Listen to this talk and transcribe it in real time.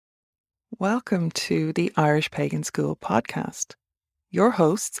Welcome to the Irish Pagan School podcast. Your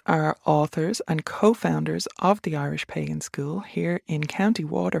hosts are authors and co-founders of the Irish Pagan School here in County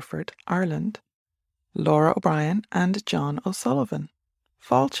Waterford, Ireland, Laura O'Brien and John O'Sullivan.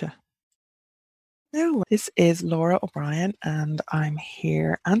 Fáilte. Hello, this is Laura O'Brien and I'm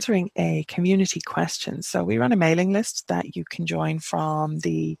here answering a community question. So we run a mailing list that you can join from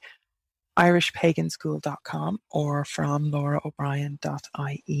the irishpaganschool.com or from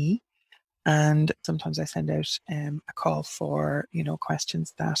lauraobrien.ie. And sometimes I send out a call for,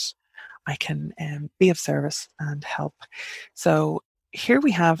 questions that I can be of service and help. So here we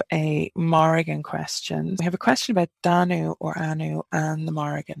have a Morrigan question. We have a question about Danu or Anu and the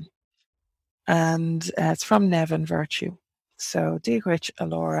Morrigan. And it's from Nevin Virtue. So, dear Rich,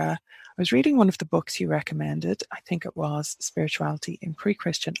 Alora, I was reading one of the books you recommended. I think it was Spirituality in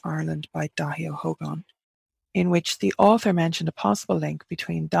Pre-Christian Ireland by Dahio Hogan, in which the author mentioned a possible link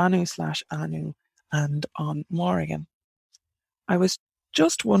between Danu/Anu and on Morrigan. I was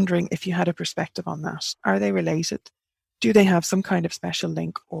just wondering if you had a perspective on that. Are they related? Do they have some kind of special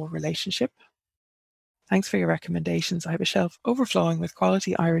link or relationship? Thanks for your recommendations. I have a shelf overflowing with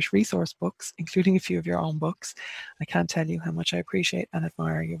quality Irish resource books, including a few of your own books. I can't tell you how much I appreciate and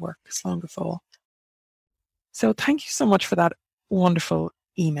admire your work. Slán go fóill. So thank you so much for that wonderful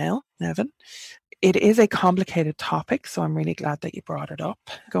email, Nevin. It is a complicated topic, so I'm really glad that you brought it up.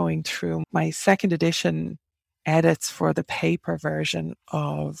 Going through my second edition edits for the paper version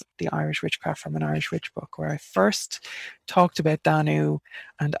of the Irish Witchcraft from an Irish Witch book, where I first talked about Danu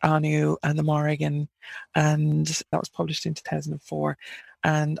and Anu and the Morrigan, and that was published in 2004.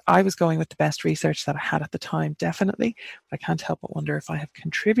 And I was going with the best research that I had at the time, definitely, but I can't help but wonder if I have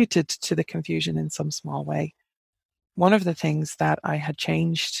contributed to the confusion in some small way. One of the things that I had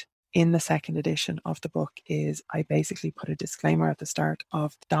changed in the second edition of the book is I basically put a disclaimer at the start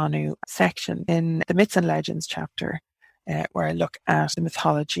of the Danu section in the Myths and Legends chapter, where I look at the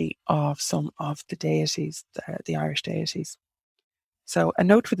mythology of some of the deities, the Irish deities. So a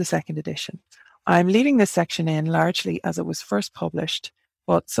note for the second edition. I'm leaving this section in largely as it was first published,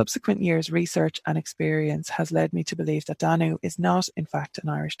 but subsequent years' research and experience has led me to believe that Danu is not, in fact, an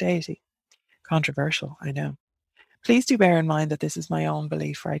Irish deity. Controversial, I know. Please do bear in mind that this is my own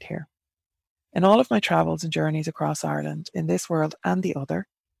belief right here. In all of my travels and journeys across Ireland, in this world and the other,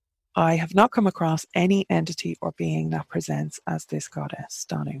 I have not come across any entity or being that presents as this goddess,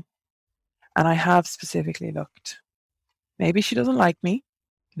 Danu. And I have specifically looked. Maybe she doesn't like me.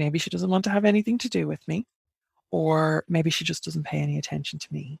 Maybe she doesn't want to have anything to do with me. Or maybe she just doesn't pay any attention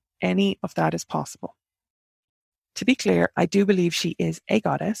to me. Any of that is possible. To be clear, I do believe she is a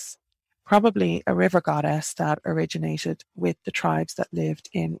goddess, probably a river goddess that originated with the tribes that lived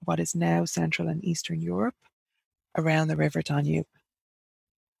in what is now Central and Eastern Europe around the River Danube.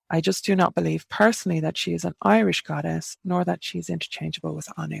 I just do not believe personally that she is an Irish goddess, nor that she is interchangeable with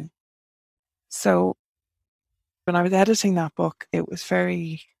Anu. So when I was editing that book, it was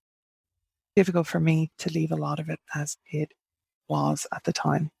very difficult for me to leave a lot of it as it was at the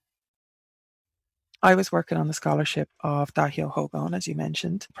time. I was working on the scholarship of Dahio Hogan, as you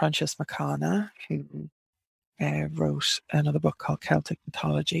mentioned, Prentius McCanna, who wrote another book called Celtic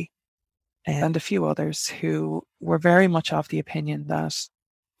Mythology, and a few others who were very much of the opinion that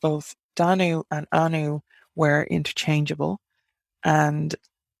both Danu and Anu were interchangeable and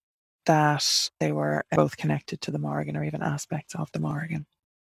that they were both connected to the Morrigan or even aspects of the Morrigan.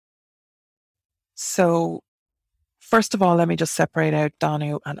 So, first of all, let me just separate out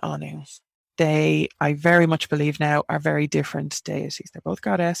Danu and Anu. They, I very much believe now, are very different deities. They're both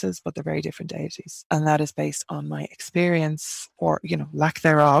goddesses, but they're very different deities. And that is based on my experience, or, lack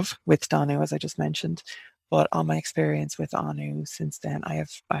thereof, with Danu, as I just mentioned, but on my experience with Anu since then. I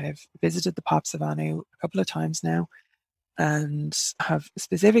have visited the Pops of Anu a couple of times now and have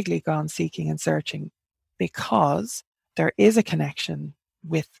specifically gone seeking and searching because there is a connection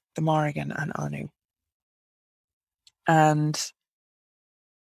with the Morrigan and Anu. And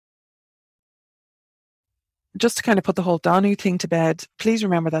just to kind of put the whole Danu thing to bed, please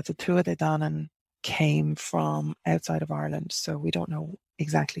remember that the Tuatha De Danann came from outside of Ireland. So we don't know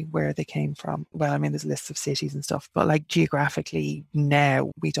exactly where they came from. Well, I mean, there's lists of cities and stuff, but like geographically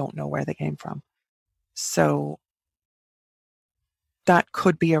now, we don't know where they came from. So that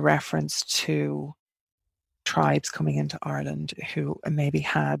could be a reference to tribes coming into Ireland who maybe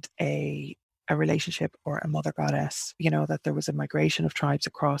had a relationship or a mother goddess, that there was a migration of tribes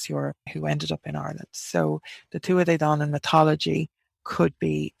across Europe who ended up in Ireland. So the Tuatha De Danann mythology could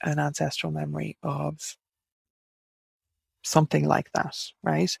be an ancestral memory of something like that,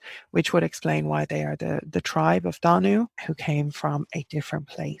 right? Which would explain why they are the tribe of Danu who came from a different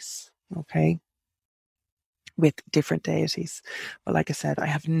place okay, with different deities. But like I said, I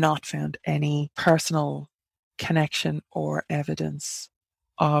have not found any personal connection or evidence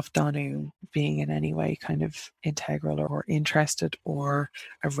of Danu being in any way kind of integral or interested or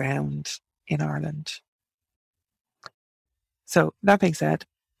around in Ireland. So that being said,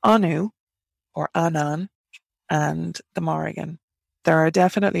 Anu or Anan and the Morrigan. There are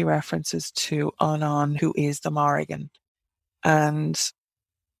definitely references to Anan, who is the Morrigan. And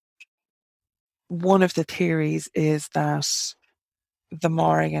one of the theories is that the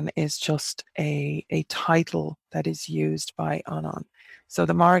Morrigan is just a title that is used by Anan. So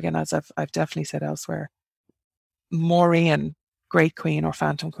the Morrigan, as I've definitely said elsewhere, Morrigan, Great Queen or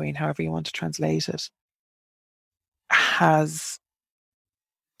Phantom Queen, however you want to translate it, has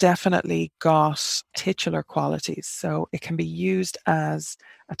definitely got titular qualities. So it can be used as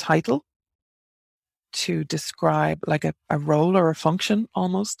a title to describe like a role or a function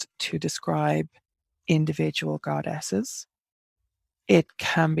almost to describe individual goddesses. It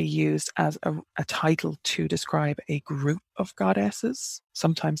can be used as a title to describe a group of goddesses,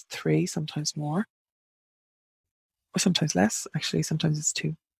 sometimes 3, sometimes more, or sometimes less. Actually, sometimes it's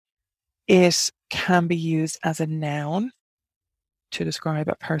 2. It can be used as a noun to describe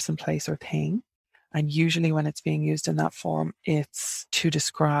a person, place, or thing. And usually when it's being used in that form, it's to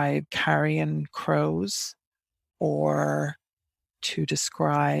describe carrion crows or to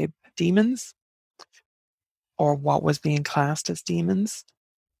describe demons or what was being classed as demons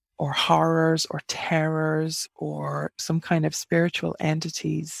or horrors or terrors or some kind of spiritual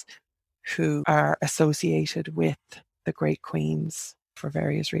entities who are associated with the great queens for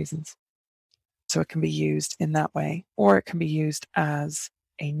various reasons. So it can be used in that way, or it can be used as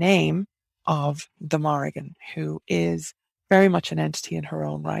a name of the Morrigan, who is very much an entity in her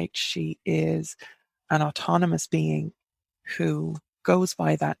own right. She is an autonomous being who goes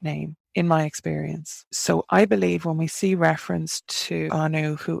by that name, in my experience. So I believe when we see reference to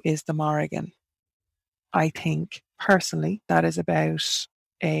Anu, who is the Morrigan, I think personally that is about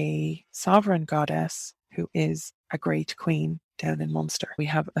a sovereign goddess who is a great queen down in Munster. We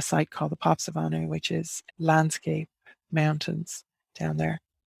have a site called the Pops of Anu, which is landscape mountains down there,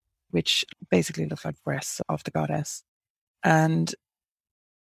 which basically look like breasts of the goddess. And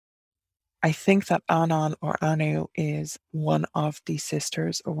I think that Anan or Anu is one of the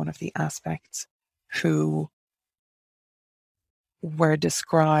sisters or one of the aspects who were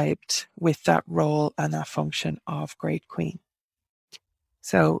described with that role and that function of Great Queen.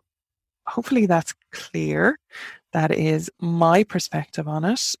 So hopefully that's clear. That is my perspective on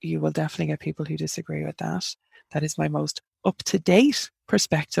it. You will definitely get people who disagree with that. That is my most up-to-date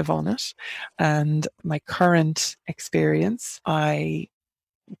perspective on it and my current experience. I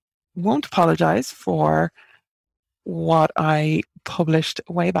won't apologize for what I published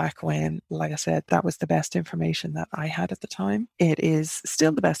way back when. Like I said, that was the best information that I had at the time. It is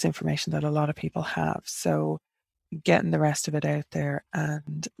still the best information that a lot of people have. So getting the rest of it out there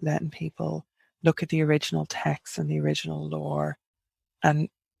and letting people look at the original text and the original lore and,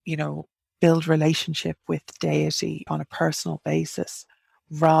 you know, build relationship with deity on a personal basis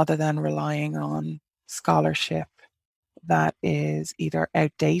rather than relying on scholarship that is either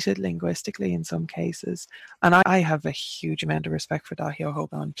outdated linguistically in some cases. And I have a huge amount of respect for Dahio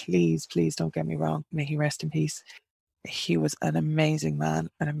Hogan. Please, please don't get me wrong. May he rest in peace. He was an amazing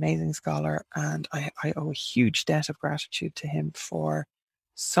man, an amazing scholar, and I owe a huge debt of gratitude to him for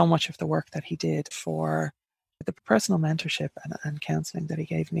so much of the work that he did, for the personal mentorship and counselling that he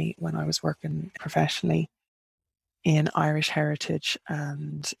gave me when I was working professionally in Irish heritage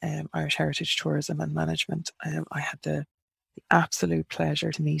and Irish heritage tourism and management. I had the absolute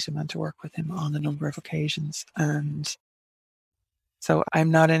pleasure to meet him and to work with him on a number of occasions. And so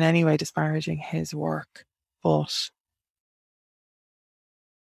I'm not in any way disparaging his work, but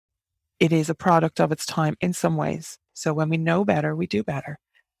it is a product of its time in some ways. So when we know better, we do better.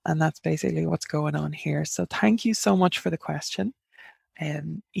 And that's basically what's going on here. So thank you so much for the question.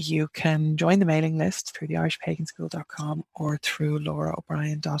 You can join the mailing list through the irishpaganschool.com or through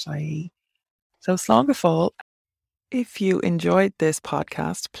lauraobrien.ie. So slán go fóill. If you enjoyed this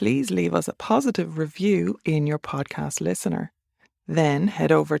podcast, please leave us a positive review in your podcast listener. Then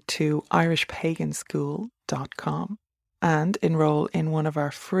head over to irishpaganschool.com and enroll in one of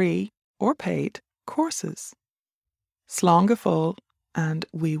our free or paid courses. Slán go fóill, and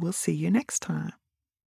we will see you next time.